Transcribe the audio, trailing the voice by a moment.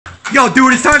Yo,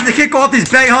 dude, it's time to kick off this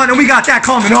bay hunt, and we got that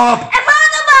coming up. And follow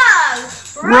the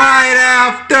bugs! Right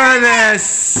after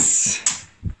this.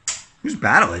 Who's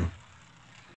battling?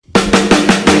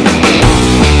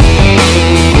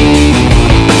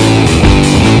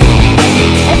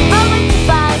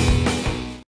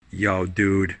 Yo,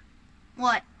 dude.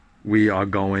 What? We are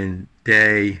going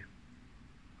day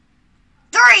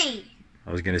 3.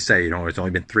 I was going to say, you know, it's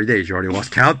only been 3 days. You already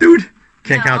lost count, dude?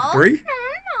 Can't count 3? No.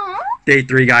 Day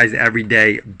 3, guys, every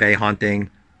day, bay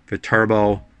hunting for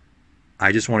Turbo.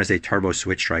 I just want to say Turbo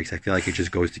SwitchStrikes. I feel like it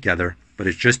just goes together. But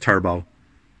it's just Turbo.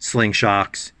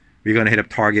 Slingshocks. We're going to hit up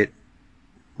Target.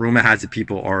 Rumor has it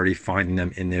people already finding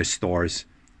them in their stores.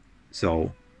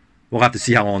 So we'll have to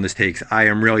see how long this takes. I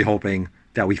am really hoping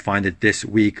that we find it this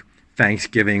week.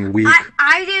 Thanksgiving week.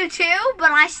 I do too,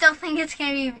 but I still think it's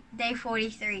going to be day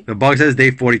 43. The bug says day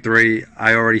 43.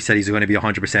 I already said he's going to be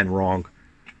 100% wrong.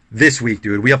 This week,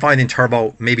 dude. We are finding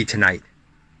Turbo maybe tonight.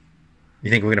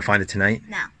 You think we're going to find it tonight?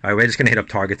 No. All right, we're just going to hit up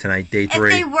Target tonight, day 3.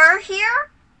 If they were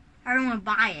here, I don't want to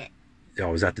buy it.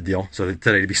 Oh, is that the deal? So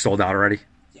today to be sold out already?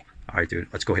 Yeah. All right, dude.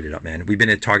 Let's go hit it up, man. We've been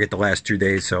at Target the last 2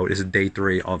 days, so this is day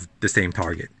 3 of the same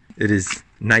Target. It is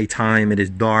nighttime. It is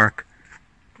dark.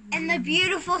 And the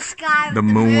beautiful sky. The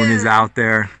moon is out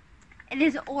there. It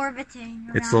is orbiting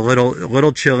around. It's a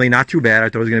little chilly. Not too bad. I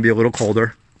thought it was going to be a little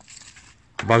colder.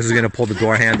 Bugs is going to pull the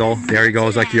door handle. There he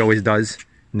goes, like he always does.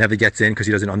 Never gets in because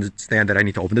he doesn't understand that I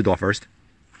need to open the door first.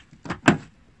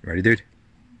 Ready, dude?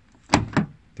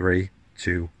 3,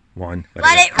 2, 1.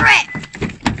 Let it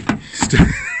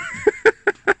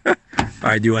rip!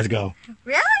 Alright, dude, let's go.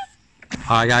 Really?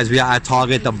 Alright, guys, we are at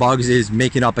Target. The Bugs is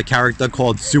making up a character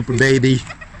called Super Baby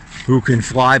who can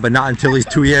fly, but not until he's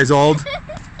 2 years old.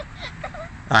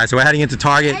 Alright, so we're heading into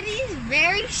Target. And he's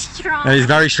very strong. And he's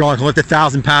very strong. Can lift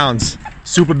 1,000 pounds.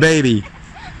 Super Baby.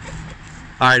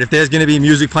 Alright, if there's going to be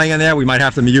music playing in there, we might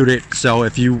have to mute it. So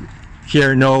if you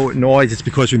hear no noise, it's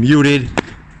because we muted.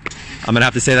 I'm going to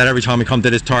have to say that every time we come to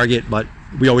this Target, but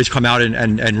we always come out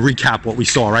and recap what we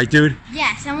saw, right, dude?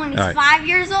 Yes, and when he's 5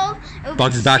 years old,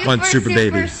 Bugs is back on Super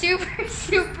Baby.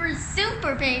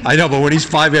 Super Baby. I know, but when he's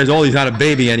 5 years old, he's not a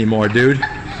baby anymore, dude.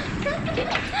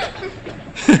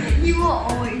 He will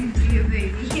always be a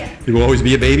baby. He will always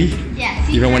be a baby? Yes.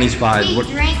 Even when he's 5. He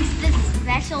drinks this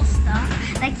special stuff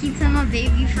that keeps him a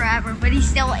baby forever, but he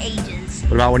still ages.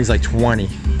 What about when he's like 20?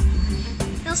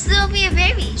 He'll still be a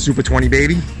baby. Super 20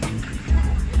 baby?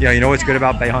 Yeah, you know what's good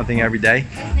about bay hunting every day?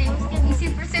 His name is gonna be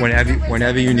super,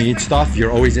 Whenever you need stuff,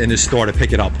 you're always in the store to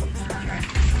pick it up.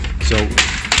 So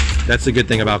that's the good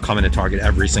thing about coming to Target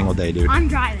every single day, dude. I'm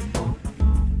driving.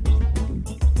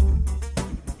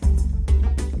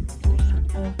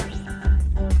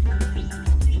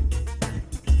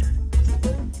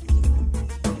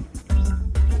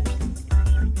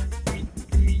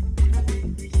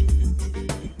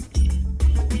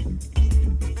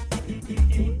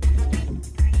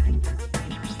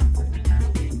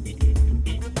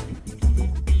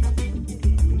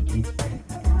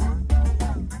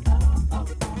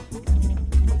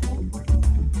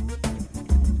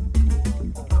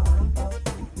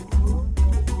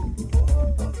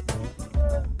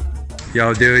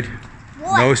 Yo, dude,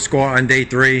 What? no score on day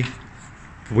 3.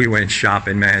 We went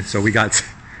shopping, man. So we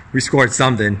scored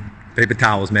something. Paper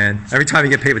towels, man. Every time you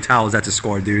get paper towels, that's a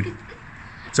score, dude.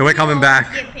 So we're coming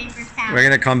back. We're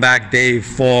gonna come back day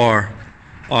 4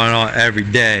 on our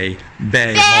everyday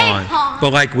bay hunt.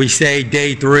 But like we say,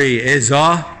 day 3 is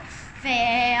a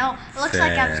fail. Looks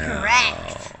like I was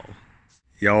correct.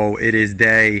 Yo, it is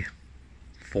day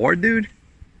 4, dude.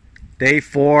 Day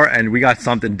 4, and we got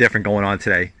something different going on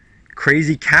today.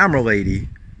 Crazy Camera Lady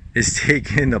is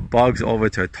taking the Bugs over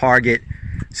to Target.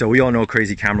 So we all know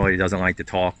Crazy Camera Lady doesn't like to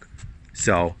talk.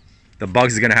 So the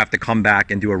Bugs is going to have to come back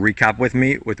and do a recap with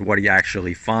me with what he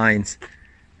actually finds.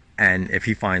 And if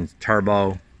he finds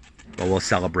Turbo, well, we'll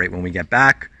celebrate when we get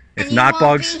back. If not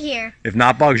Bugs,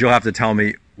 you'll have to tell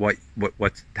me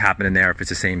what's happening there, if it's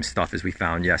the same stuff as we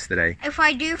found yesterday. If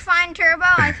I do find Turbo,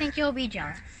 I think you'll be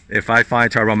jealous. If I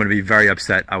find Turbo, I'm going to be very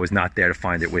upset I was not there to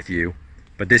find it with you.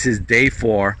 But this is day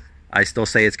 4. I still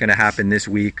say it's going to happen this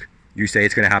week. You say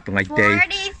it's going to happen like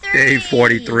day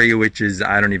 43, which is,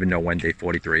 I don't even know when day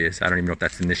 43 is. I don't even know if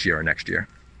that's in this year or next year.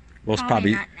 We'll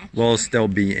still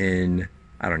be in,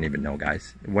 I don't even know,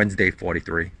 guys. When's day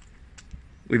 43?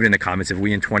 Leave it in the comments if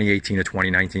we in 2018 or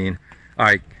 2019. All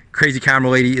right, Crazy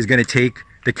Camera Lady is going to take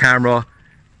the camera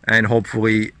and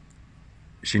hopefully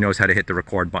she knows how to hit the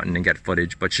record button and get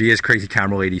footage. But she is Crazy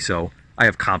Camera Lady, so I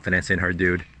have confidence in her,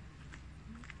 dude.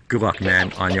 Good luck,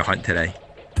 man, on your hunt today.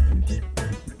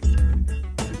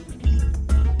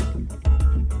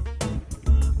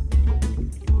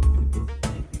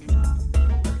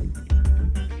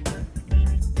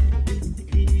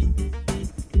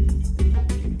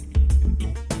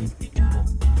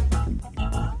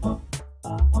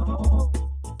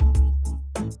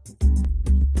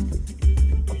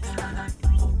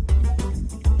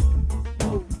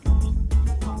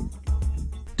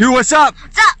 Dude, what's up?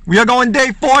 What's up? We are going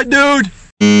day 4, dude.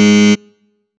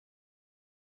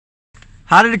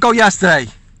 How did it go yesterday?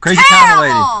 Crazy camera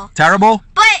lady. Terrible?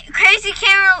 But crazy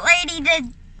camera lady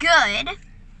did good.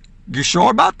 You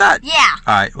sure about that? Yeah.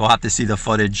 Alright, we'll have to see the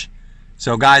footage.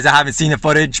 So guys, I haven't seen the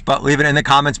footage, but leave it in the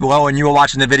comments below when you were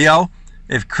watching the video.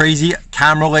 If crazy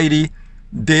camera lady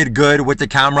did good with the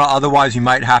camera, otherwise we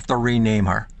might have to rename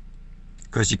her.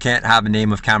 Because you can't have a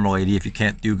name of camera lady if you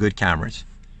can't do good cameras.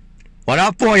 What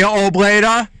up for you, old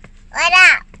blader? What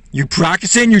up? You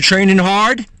practicing? You training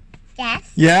hard?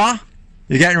 Yes. Yeah?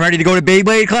 You getting ready to go to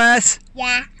Beyblade class?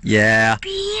 Yeah. Yeah.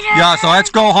 Peter. Yeah, so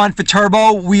let's go hunt for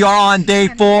Turbo. We are on day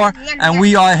 4, and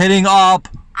we are hitting up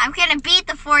I'm gonna beat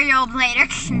the 4-year-old later.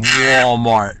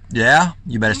 Walmart. Yeah?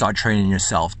 You better start training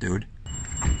yourself, dude.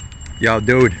 Yo,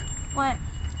 dude. What?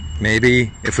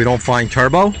 Maybe if we don't find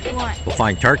Turbo, What? we'll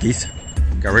find turkeys.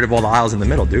 Get rid of all the aisles in the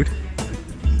middle, dude.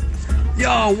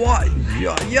 Yo, what?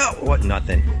 Yo, what?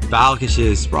 Nothing.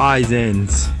 Valtryeks,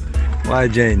 SPRYZENs,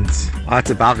 Legends. Lots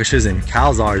of Valtryeks and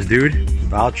XCALIUS, dude.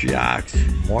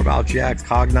 Valtryeks. More Valtryeks.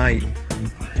 Cognite.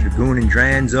 Dragoon and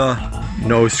Dranza.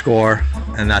 No score.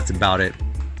 And that's about it.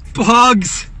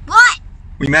 Bugs! What?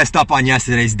 We messed up on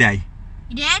yesterday's day.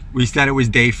 You did? We said it was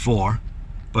day 4,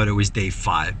 but it was day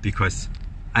 5 because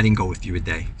I didn't go with you a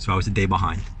day. So I was a day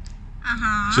behind.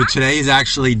 Uh-huh. So today is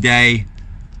actually day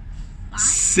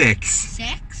 6.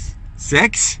 6?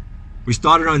 6? We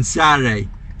started on Saturday.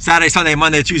 Saturday, Sunday,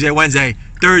 Monday, Tuesday, Wednesday,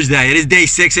 Thursday. It is day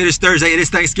 6. It is Thursday. It is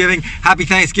Thanksgiving. Happy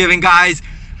Thanksgiving, guys.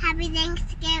 Happy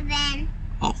Thanksgiving.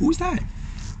 Oh, who's that?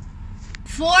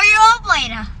 4-year-old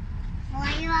later.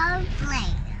 4-year-old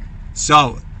later.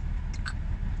 So,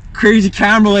 crazy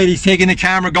camera lady's taking the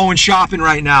camera going shopping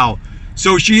right now.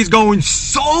 So she's going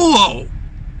solo.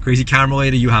 Crazy camera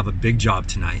lady, you have a big job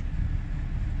tonight.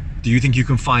 Do you think you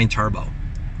can find Turbo?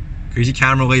 Crazy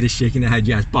camera lady's shaking her head,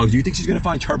 yes. Bugs, do you think she's gonna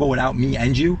find Turbo without me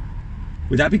and you?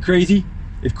 Would that be crazy?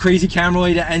 If crazy camera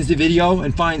lady ends the video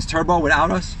and finds Turbo without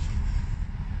us?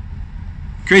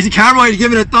 Crazy camera lady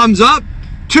giving a thumbs up.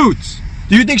 Toots,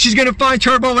 do you think she's gonna find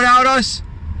Turbo without us?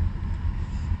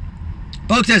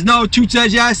 Bugs says no, Toots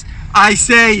says yes. I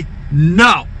say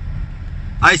no.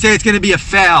 I say it's gonna be a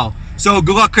fail. So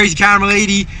good luck, crazy camera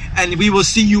lady, and we will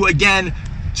see you again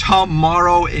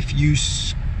tomorrow. If you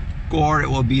score, it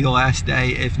will be the last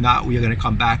day. If not, we are gonna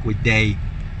come back with day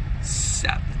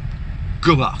 7.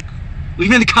 Good luck.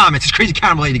 Leave it in the comments. Is crazy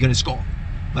camera lady gonna score?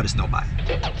 Let us know. Bye.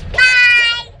 Bye.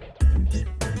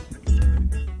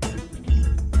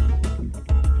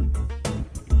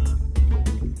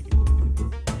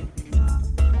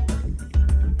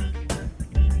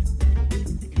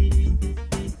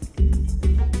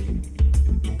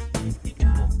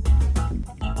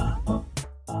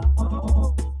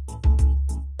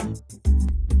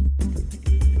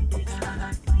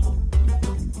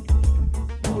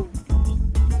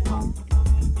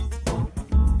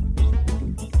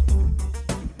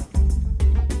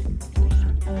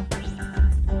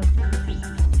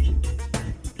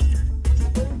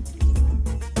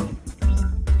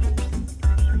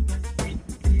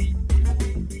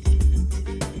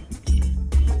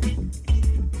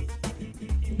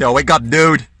 Yo, wake up,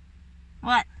 dude.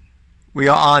 What? We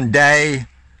are on day...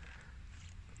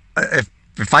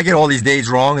 If I get all these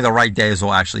days wrong, the right days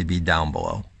will actually be down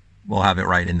below. We'll have it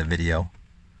right in the video.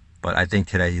 But I think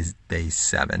today is day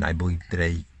 7. I believe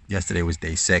yesterday was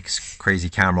day 6. Crazy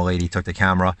camera lady took the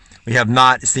camera. We have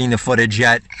not seen the footage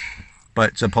yet,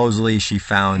 but supposedly she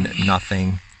found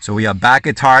nothing. So we are back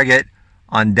at Target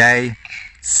on day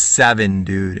 7,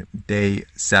 dude. Day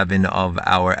 7 of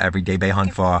our everyday bay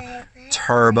hunt for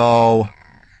Turbo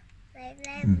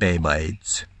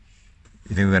Beyblades.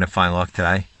 You think we're gonna find luck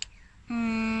today?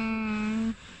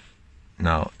 No,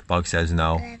 the bug says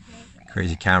no.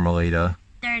 Crazy camera lady.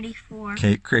 34.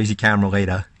 Crazy camera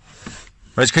lady. What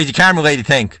does crazy camera lady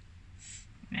think?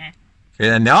 Meh.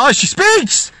 And oh, she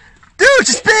speaks! Dude,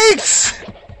 she speaks!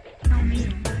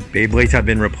 Beyblades have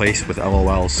been replaced with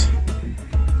LOLs.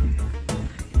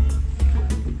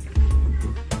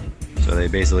 So they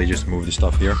basically just moved the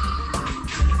stuff here.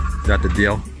 Is that the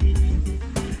deal?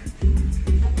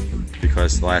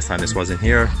 Because the last time this wasn't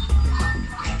here.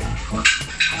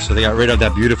 So they got rid of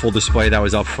that beautiful display that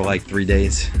was up for like 3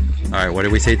 days. Alright, what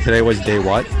did we say today was day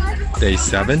what? Day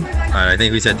 7? Alright, I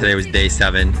think we said today was day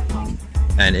 7.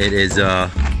 And it is a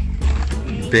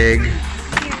big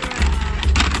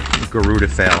Garuda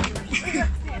fail.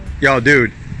 Yo,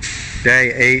 dude.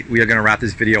 Day 8, we are going to wrap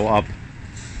this video up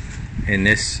in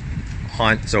this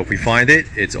hunt. So if we find it,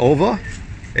 it's over.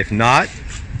 If not,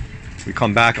 we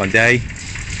come back on day...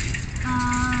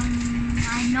 I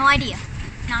have no idea.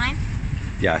 9?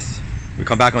 Yes. We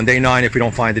come back on day 9 if we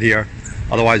don't find it here.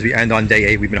 Otherwise, we end on day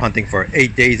 8. We've been hunting for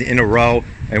 8 days in a row,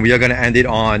 and we are gonna end it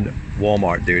on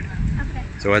Walmart, dude. Okay.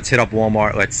 So let's hit up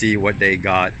Walmart. Let's see what they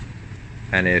got,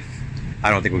 and if I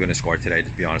don't think we're gonna score today, to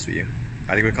be honest with you.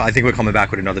 I think we're coming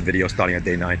back with another video starting at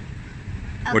day 9.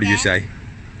 Okay. What do you say?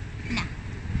 No.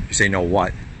 You say no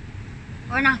what?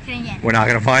 We're not gonna get it. We're not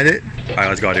gonna find it? All right,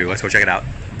 let's go, dude. Let's go check it out.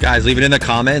 Guys, leave it in the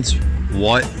comments.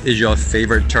 What is your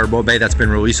favorite turbo bay that's been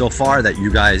released so far that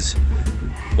you guys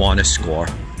want to score?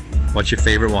 What's your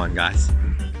favorite one, guys?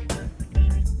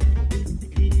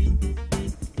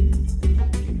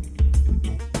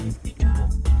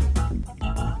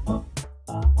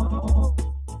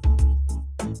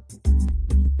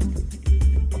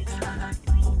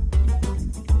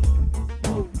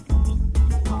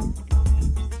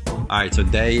 All right, so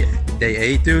day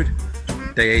 8, dude.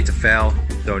 Day 8's a fail,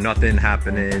 so nothing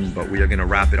happening, but we are gonna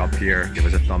wrap it up here. Give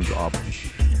us a thumbs up.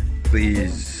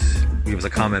 Please leave us a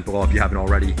comment below if you haven't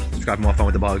already. Subscribe to More Fun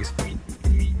with the Bugs.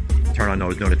 Turn on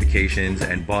those notifications,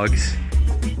 and Bugs,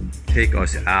 take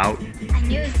us out. I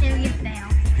knew it was gonna be a fail.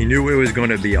 He knew it was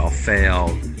gonna be a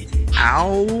fail.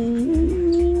 Ow!